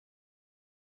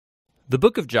The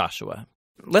book of Joshua.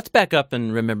 Let's back up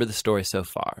and remember the story so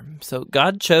far. So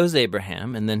God chose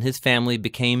Abraham, and then his family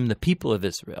became the people of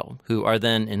Israel, who are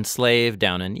then enslaved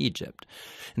down in Egypt.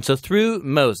 And so through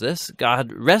Moses,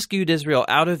 God rescued Israel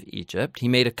out of Egypt. He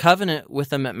made a covenant with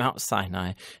them at Mount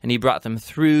Sinai, and he brought them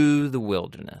through the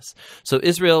wilderness. So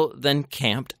Israel then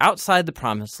camped outside the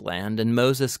promised land, and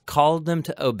Moses called them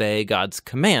to obey God's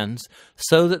commands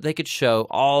so that they could show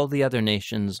all the other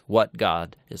nations what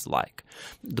God is like.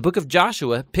 The book of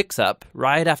Joshua picks up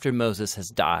right after Moses has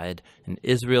died, and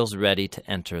Israel's ready to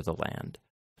enter the land.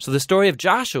 So the story of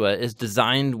Joshua is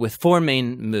designed with four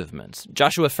main movements.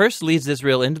 Joshua first leads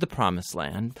Israel into the promised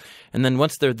land, and then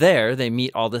once they're there, they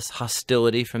meet all this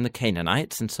hostility from the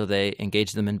Canaanites, and so they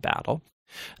engage them in battle.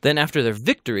 Then after their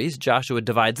victories, Joshua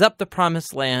divides up the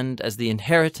promised land as the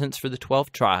inheritance for the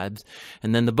 12 tribes,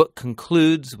 and then the book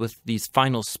concludes with these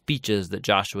final speeches that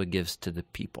Joshua gives to the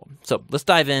people. So let's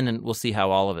dive in and we'll see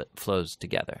how all of it flows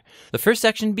together. The first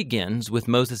section begins with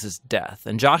Moses' death,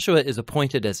 and Joshua is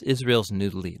appointed as Israel's new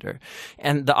leader.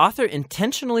 And the author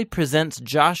intentionally presents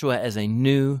Joshua as a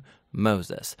new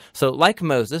Moses. So like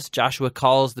Moses, Joshua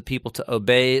calls the people to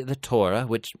obey the Torah,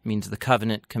 which means the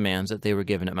covenant commands that they were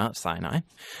given at Mount Sinai.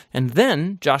 And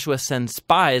then Joshua sends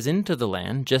spies into the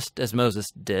land, just as Moses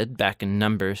did back in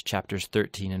Numbers chapters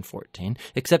 13 and 14,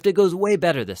 except it goes way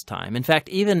better this time. In fact,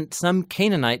 even some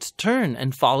Canaanites turn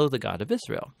and follow the God of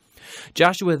Israel.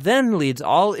 Joshua then leads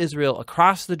all Israel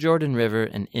across the Jordan River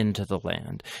and into the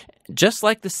land. Just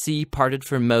like the sea parted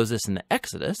for Moses in the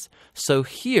Exodus, so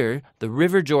here the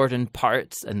river Jordan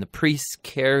parts and the priests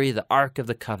carry the Ark of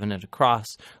the Covenant across,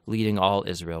 leading all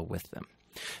Israel with them.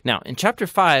 Now, in chapter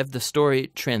 5, the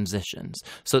story transitions.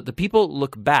 So the people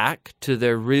look back to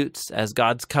their roots as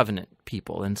God's covenant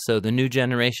people, and so the new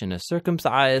generation is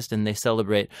circumcised and they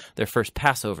celebrate their first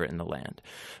Passover in the land.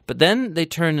 But then they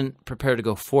turn and prepare to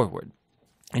go forward.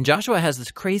 And Joshua has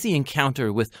this crazy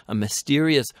encounter with a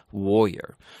mysterious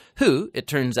warrior, who, it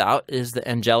turns out, is the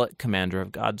angelic commander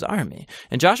of God's army.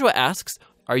 And Joshua asks,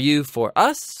 "Are you for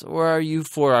us or are you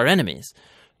for our enemies?"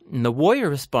 And the warrior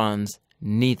responds,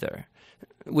 "Neither,"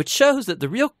 which shows that the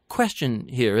real question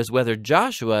here is whether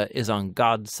Joshua is on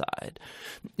God's side.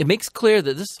 It makes clear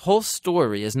that this whole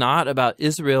story is not about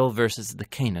Israel versus the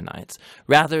Canaanites.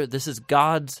 Rather, this is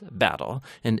God's battle,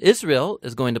 and Israel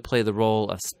is going to play the role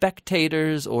of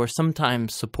spectators or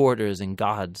sometimes supporters in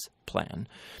God's plan,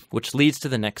 which leads to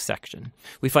the next section.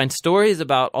 We find stories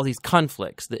about all these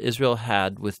conflicts that Israel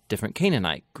had with different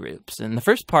Canaanite groups. And the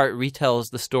first part retells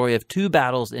the story of two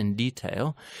battles in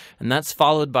detail, and that's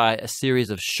followed by a series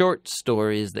of short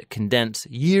stories that condense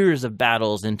years of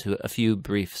battles into a few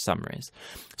brief summaries.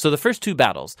 So the first two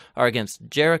battles are against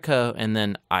Jericho and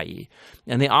then Ai,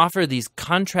 and they offer these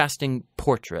contrasting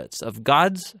portraits of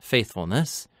God's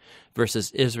faithfulness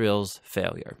versus Israel's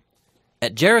failure.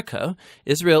 At Jericho,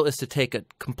 Israel is to take a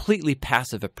completely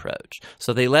passive approach.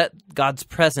 So they let God's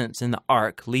presence in the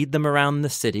ark lead them around the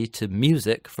city to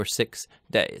music for 6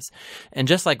 days. And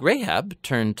just like Rahab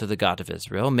turned to the God of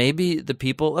Israel, maybe the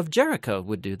people of Jericho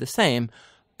would do the same,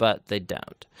 but they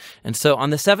don't. And so on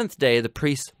the seventh day, the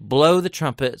priests blow the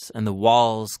trumpets and the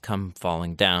walls come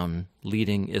falling down,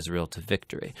 leading Israel to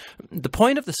victory. The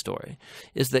point of the story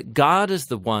is that God is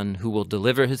the one who will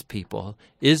deliver his people.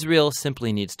 Israel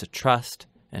simply needs to trust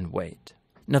and wait.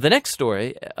 Now, the next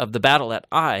story of the battle at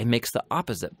Ai makes the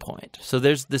opposite point. So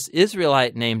there's this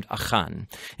Israelite named Achan,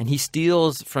 and he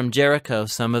steals from Jericho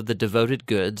some of the devoted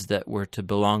goods that were to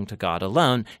belong to God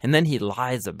alone, and then he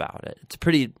lies about it. It's a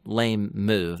pretty lame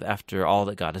move after all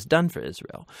that God has done for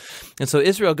Israel. And so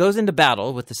Israel goes into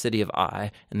battle with the city of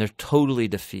Ai, and they're totally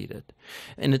defeated.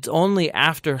 And it's only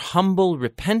after humble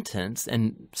repentance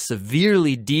and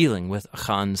severely dealing with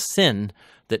Achan's sin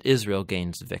that Israel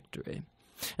gains victory.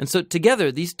 And so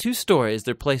together, these two stories,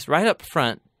 they're placed right up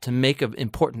front to make an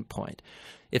important point.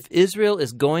 If Israel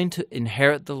is going to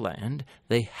inherit the land,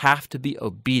 they have to be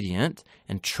obedient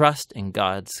and trust in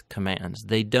God's commands.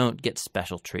 They don't get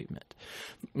special treatment.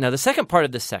 Now, the second part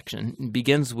of this section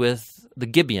begins with the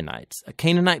Gibeonites, a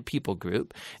Canaanite people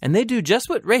group, and they do just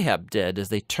what Rahab did as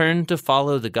they turn to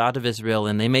follow the God of Israel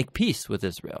and they make peace with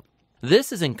Israel.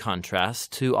 This is in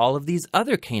contrast to all of these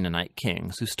other Canaanite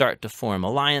kings who start to form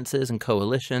alliances and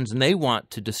coalitions, and they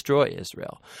want to destroy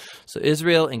Israel. So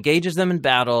Israel engages them in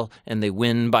battle, and they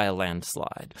win by a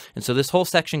landslide. And so this whole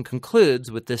section concludes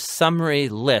with this summary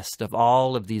list of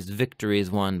all of these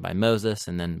victories won by Moses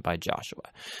and then by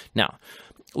Joshua. Now,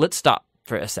 let's stop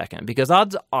for a second, because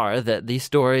odds are that these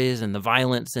stories and the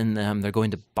violence in them, they're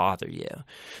going to bother you.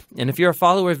 And if you're a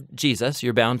follower of Jesus,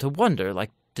 you're bound to wonder,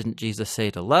 like, didn't Jesus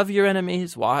say to love your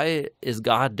enemies? Why is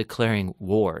God declaring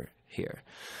war here?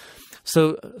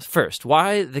 So first,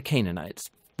 why the Canaanites?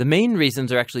 The main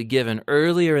reasons are actually given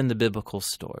earlier in the biblical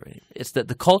story. It's that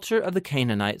the culture of the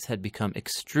Canaanites had become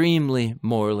extremely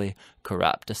morally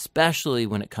corrupt, especially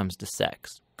when it comes to sex.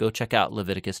 Go check out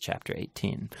Leviticus chapter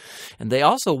 18. And they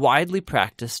also widely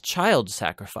practiced child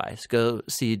sacrifice. Go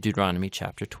see Deuteronomy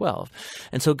chapter 12.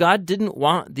 And so God didn't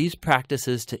want these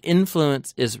practices to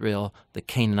influence Israel. The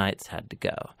Canaanites had to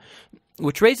go.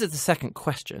 Which raises the second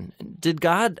question. Did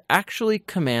God actually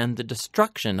command the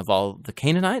destruction of all the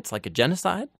Canaanites, like a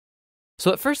genocide?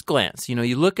 So at first glance,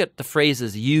 you look at the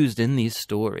phrases used in these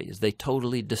stories. They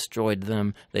totally destroyed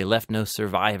them. They left no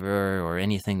survivor or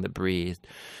anything that breathed.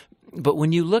 But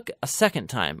when you look a second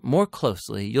time, more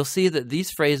closely, you'll see that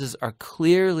these phrases are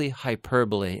clearly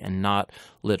hyperbole and not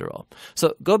literal.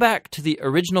 So go back to the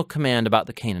original command about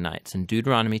the Canaanites in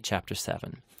Deuteronomy chapter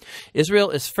 7.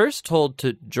 Israel is first told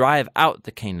to drive out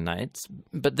the Canaanites,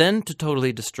 but then to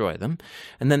totally destroy them.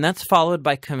 And then that's followed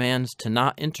by commands to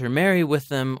not intermarry with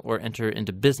them or enter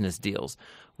into business deals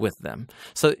with them.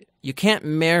 So you can't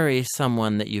marry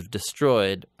someone that you've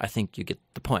destroyed. I think you get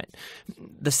the point.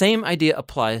 The same idea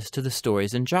applies to the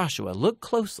stories in Joshua. Look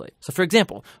closely. So for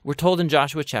example, we're told in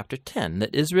Joshua chapter 10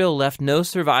 that Israel left no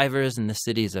survivors in the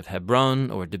cities of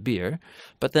Hebron or Debir.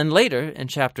 But then later in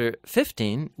chapter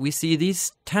 15, we see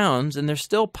these towns and they're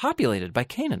still populated by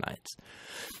Canaanites.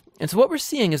 And so what we're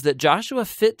seeing is that Joshua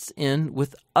fits in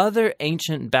with other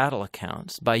ancient battle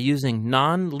accounts by using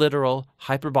non-literal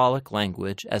hyperbolic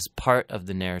language as part of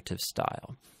the narrative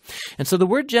style. And so the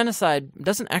word genocide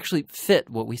doesn't actually fit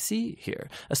what we see here,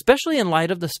 especially in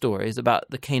light of the stories about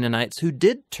the Canaanites who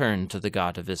did turn to the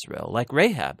God of Israel, like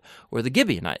Rahab or the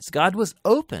Gibeonites. God was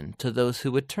open to those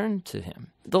who would turn to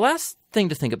him. The last thing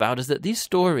to think about is that these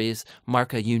stories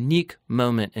mark a unique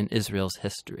moment in Israel's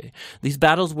history. These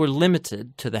battles were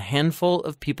limited to the handful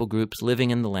of people groups living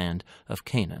in the land of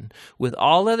Canaan. With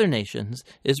all other nations,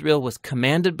 Israel was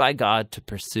commanded by God to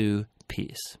pursue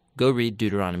peace. Go read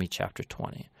Deuteronomy chapter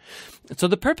 20. So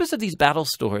the purpose of these battle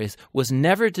stories was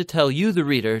never to tell you, the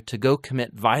reader, to go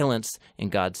commit violence in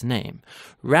God's name.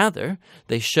 Rather,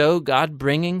 they show God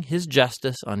bringing his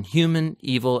justice on human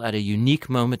evil at a unique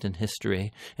moment in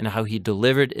history and how he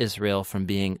delivered Israel from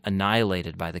being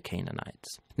annihilated by the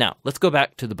Canaanites. Now, let's go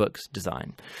back to the book's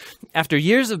design. After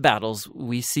years of battles,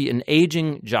 we see an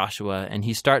aging Joshua, and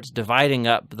he starts dividing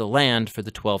up the land for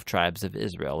the 12 tribes of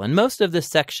Israel. And most of this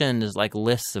section is like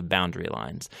lists of boundary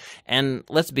lines. And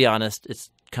let's be honest, it's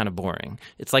kind of boring.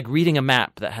 It's like reading a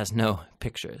map that has no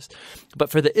pictures. But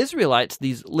for the Israelites,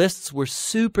 these lists were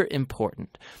super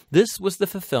important. This was the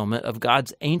fulfillment of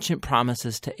God's ancient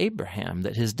promises to Abraham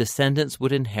that his descendants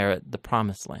would inherit the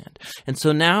promised land. And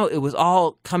so now it was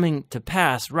all coming to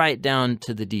pass right down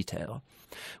to the detail,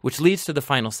 which leads to the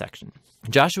final section.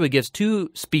 Joshua gives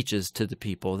two speeches to the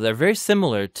people that are very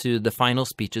similar to the final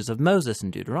speeches of Moses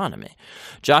in Deuteronomy.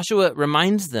 Joshua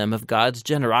reminds them of God's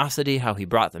generosity, how he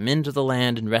brought them into the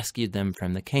land and rescued them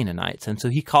from the Canaanites. And so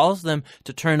he calls them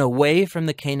to turn away from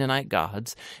the Canaanite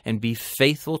gods and be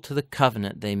faithful to the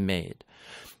covenant they made.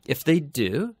 If they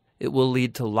do, it will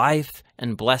lead to life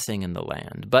and blessing in the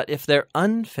land. But if they're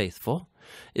unfaithful,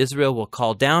 Israel will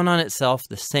call down on itself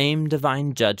the same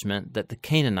divine judgment that the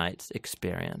Canaanites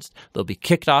experienced. They'll be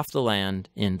kicked off the land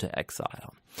into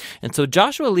exile. And so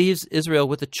Joshua leaves Israel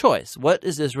with a choice. What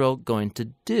is Israel going to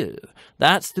do?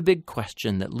 That's the big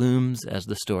question that looms as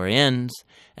the story ends,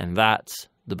 and that's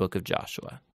the book of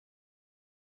Joshua.